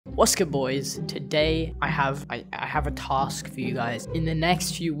What's good, boys? Today I have a task for you guys. In the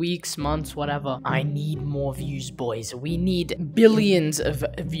next few weeks, months, whatever, I need more views, boys. We need billions of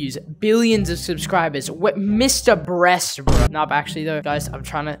views, billions of subscribers. What, Mr. Breast, bro? Nah, but actually though, guys, I'm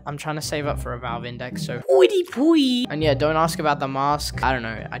trying to save up for a Valve Index. So, and yeah, don't ask about the mask. I don't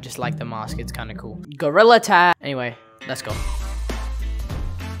know. I just like the mask. It's kind of cool. Gorillatag. Anyway, let's go.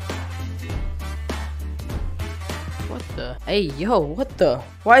 What the? Hey, yo, what the?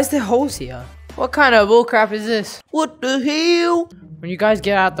 Why is there holes here? What kind of bullcrap is this? What the hell? When you guys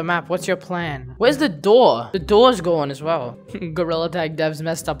get out the map, what's your plan? Where's the door? The door's gone as well. Gorillatag devs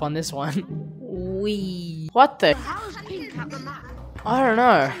messed up on this one. Wee. What the? How's pink at the map? I don't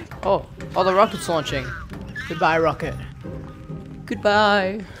know. Oh, the rocket's launching. Goodbye, rocket.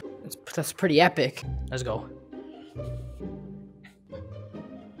 Goodbye. That's pretty epic. Let's go.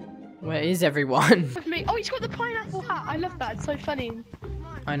 Where is everyone? Oh, he's got the pineapple hat. I love that. It's so funny.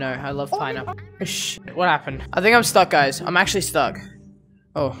 I know. I love pineapple. Shh. What happened? I think I'm stuck, guys. I'm actually stuck.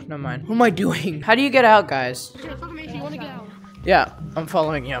 Oh, never mind. What am I doing? How do you get out, guys? Yeah, follow me if you want to get out. Yeah, I'm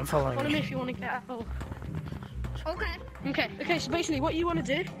following you. I'm following you. Follow me if you want to get out. Okay. So basically, what you want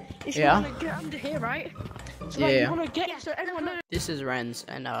to do is you want to get under here, right? So yeah. You want to get so everyone knows. This is Renz,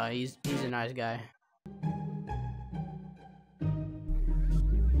 and he's a nice guy.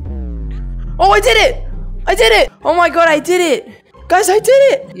 Oh, I did it! I did it! Oh my god, I did it! Guys, I did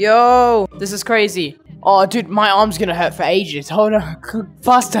it! Yo, this is crazy. Oh, dude, my arm's gonna hurt for ages. Hold on,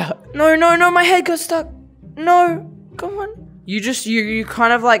 faster. No, my head got stuck. No, come on. You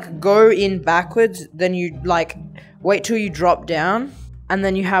kind of like go in backwards, then you like wait till you drop down, and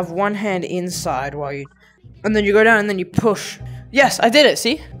then you have one hand inside while you, and then you go down and then you push. Yes, I did it,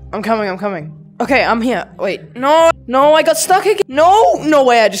 see? I'm coming. Okay, I'm here. Wait, no, I got stuck again. No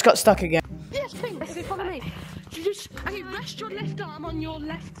way, I just got stuck again. Yes, pink. Okay, follow me. Okay, rest your left arm on your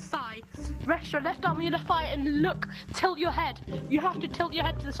left thigh. Rest your left arm on your left thigh and look, tilt your head. You have to tilt your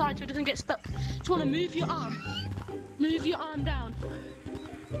head to the side so it doesn't get stuck. Just want to move your arm. Move your arm down.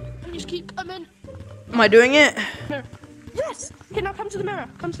 And just keep coming. Am I doing it? Mirror. Yes! Okay, now come to the mirror.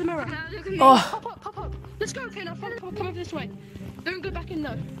 Come to the mirror. Oh. Pop up. Let's go. Okay, now come over this way. Don't go back in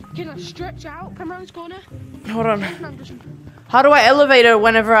though. Okay, now stretch out. Come around this corner. Hold on. How do I elevate her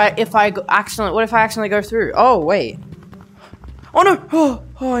whenever if I accidentally go through? Oh, wait. Oh, no.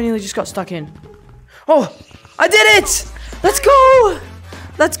 Oh, I nearly just got stuck in. Oh, I did it. Let's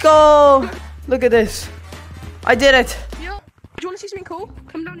go. Look at this. I did it. Yo, do you want to see something cool?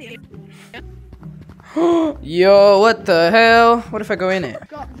 Come down here. Yo, what the hell? What if I go in it?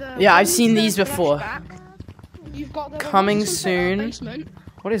 Yeah, I've seen these before. You've got the coming soon.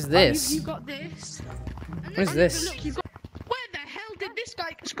 What is this? You've got this. What is this? Where the hell did this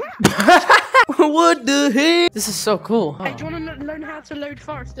guy scrap? What the hell? This is so cool. Hey, do you want to learn how to load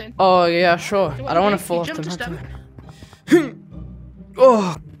forest in? Oh, yeah, sure. I don't want to fall off the mountain.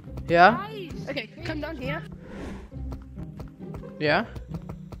 Oh. Yeah? Okay, come down here. Yeah?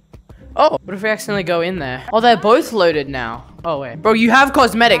 Oh, what if we accidentally go in there? Oh, they're both loaded now. Oh, wait. Bro, you have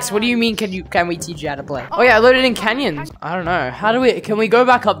cosmetics. What do you mean can we teach you how to play? Oh, yeah, I loaded in canyons. I don't know. Can we go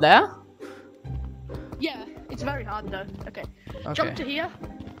back up there? Yeah, it's very hard though. Okay. Jump to here.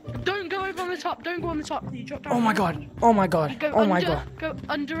 Don't go over on the top. Don't go on the top. You drop down. Oh my god. Go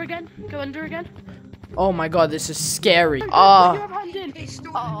under again. Oh my god, this is scary. Oh,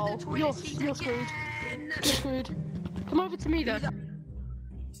 you're screwed. You're screwed. Come over to me though.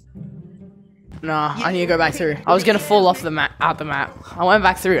 Nah, I need to go back through. I was gonna fall off the map, I went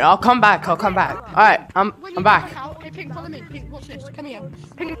back through. I'll come back. Alright, I'm back. Okay, Pink, follow me. Pink, watch this. Come here.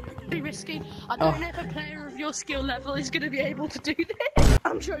 Pink, pretty risky. I don't know if a player of your skill level is gonna be able to do this.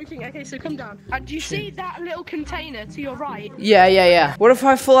 I'm joking. Okay, so come down. Do you see that little container to your right? Yeah. What if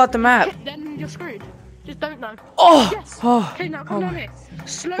I fall out the map? Then you're screwed. Just don't know. Oh! Yes. Oh. Okay, now come down here.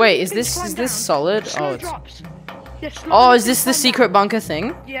 Slowly. Wait, is this solid? Slow drops. Yeah, oh, is this the secret bunker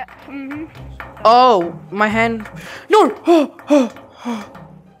thing? Yeah. Oh, my hand. No!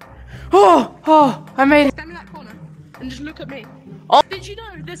 Oh, I made it. Stand in that corner and just look at me. Oh. Did you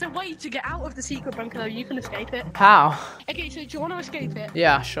know there's a way to get out of the secret bunker though? You can escape it. How? Okay, so do you want to escape it?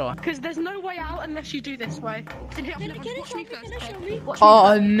 Yeah, sure. Because there's no way out unless you do this way. Watch me first.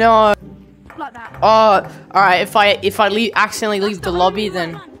 Oh no. Like that. Oh, alright, if I accidentally leave the lobby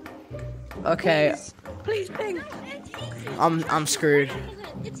then. Okay. Please, Pink. I'm screwed.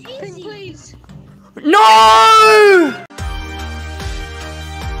 Pink, please. No!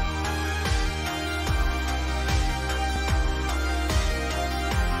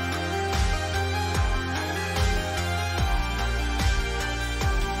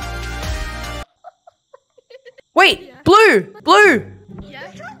 Wait, blue!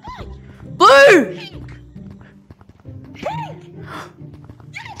 Yeah. Blue!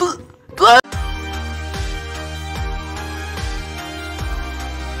 Blue!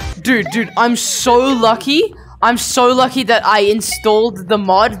 Dude, I'm so lucky. I'm so lucky that I installed the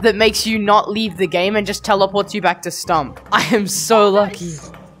mod that makes you not leave the game and just teleports you back to Stump. I am so lucky.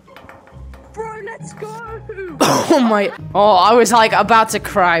 Bro, let's go. Oh my. Oh, I was like about to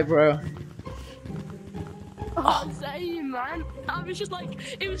cry, bro. Oh, same, man. I was just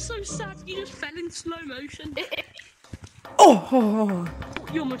like, it was so sad. You just fell in slow motion. Oh.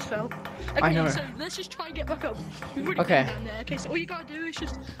 You almost fell. Okay, I know. So let's just try and get back up. We've already Okay. been down there. Okay, so all you gotta do is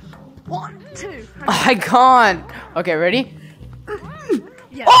just 1, 2. I can't. Okay, ready?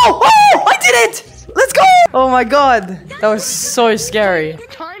 Yeah. Oh, I did it! Let's go! Oh my god. That was so scary.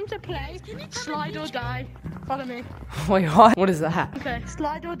 Time to play slide or die. Follow me. Wait, what? What is that? Okay,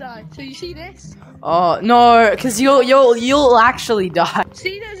 slide or die. So you see this? Oh, no, because you'll actually die.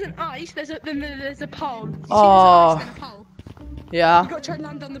 See, there's an ice. There's a pole. You see Oh. there's an ice and a pole. Yeah. You gotta try and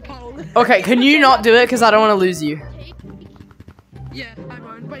land on the pole. Okay, can you not do it? Because I don't want to lose you. Yeah, I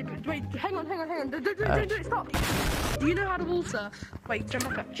won't. Wait, hang on. Don't do it, stop. Do you know how to wall surf? Wait, jump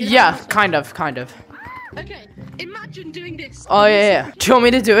back up. Do you know how Yeah, to wall surf? kind of. Okay, imagine doing this. Oh, yeah. Do you want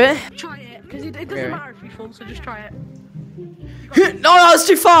me to do it? Try it, because it doesn't matter if you fall, so just try it. No, it's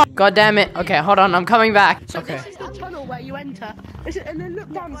too far. God damn it. Okay, hold on. I'm coming back. So Okay. this is the tunnel where you enter. And then look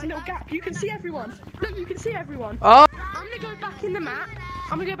down, there's a little gap. You can see everyone. Look, you can see everyone. Oh. I'm gonna go back in the map.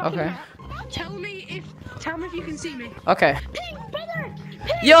 In the map. Tell me if you can see me. Okay. Ping, brother!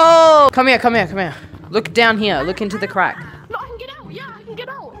 Ping! Yo! Come here. Look down here. Look into the crack. No, I can get out. Yeah, I can get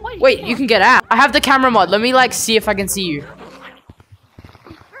out. Wait, you can get out. I have the camera mod. Let me like see if I can see you.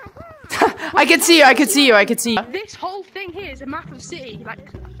 I can see you. This whole thing here is a map of city.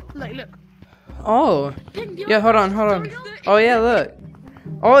 Like, look. Oh. Ping, Yeah, hold on. Oh yeah, look.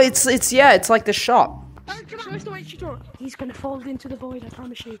 Oh, it's like the shop. Show us the way tutorial. He's gonna fall into the void, I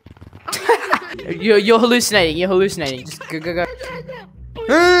promise you. You're hallucinating. Just go.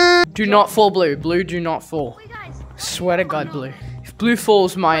 Do not fall, Blue. Blue, do not fall. Swear to God, Blue. If Blue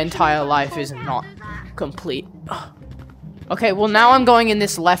falls, my entire life is not complete. Okay, well now I'm going in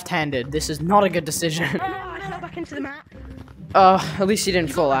this left-handed. This is not a good decision. I fell back into the map. At least you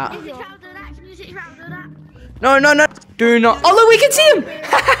didn't fall out. No. Do not. Oh, look, we can see him.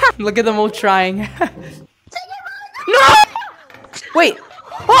 Look at them all trying. No! Wait.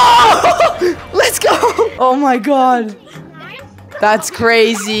 Oh! Let's go. Oh my God. That's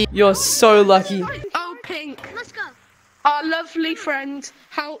crazy. You're so lucky. Oh, Pink. Let's go. Our lovely friend,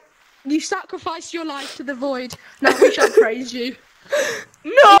 how you sacrificed your life to the void. Now we shall praise you.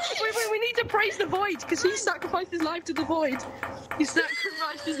 No! Wait, we need to praise the void, because he sacrificed his life to the void. He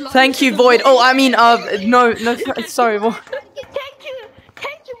sacrificed his life Thank you, to the Void. Oh, I mean, no, sorry.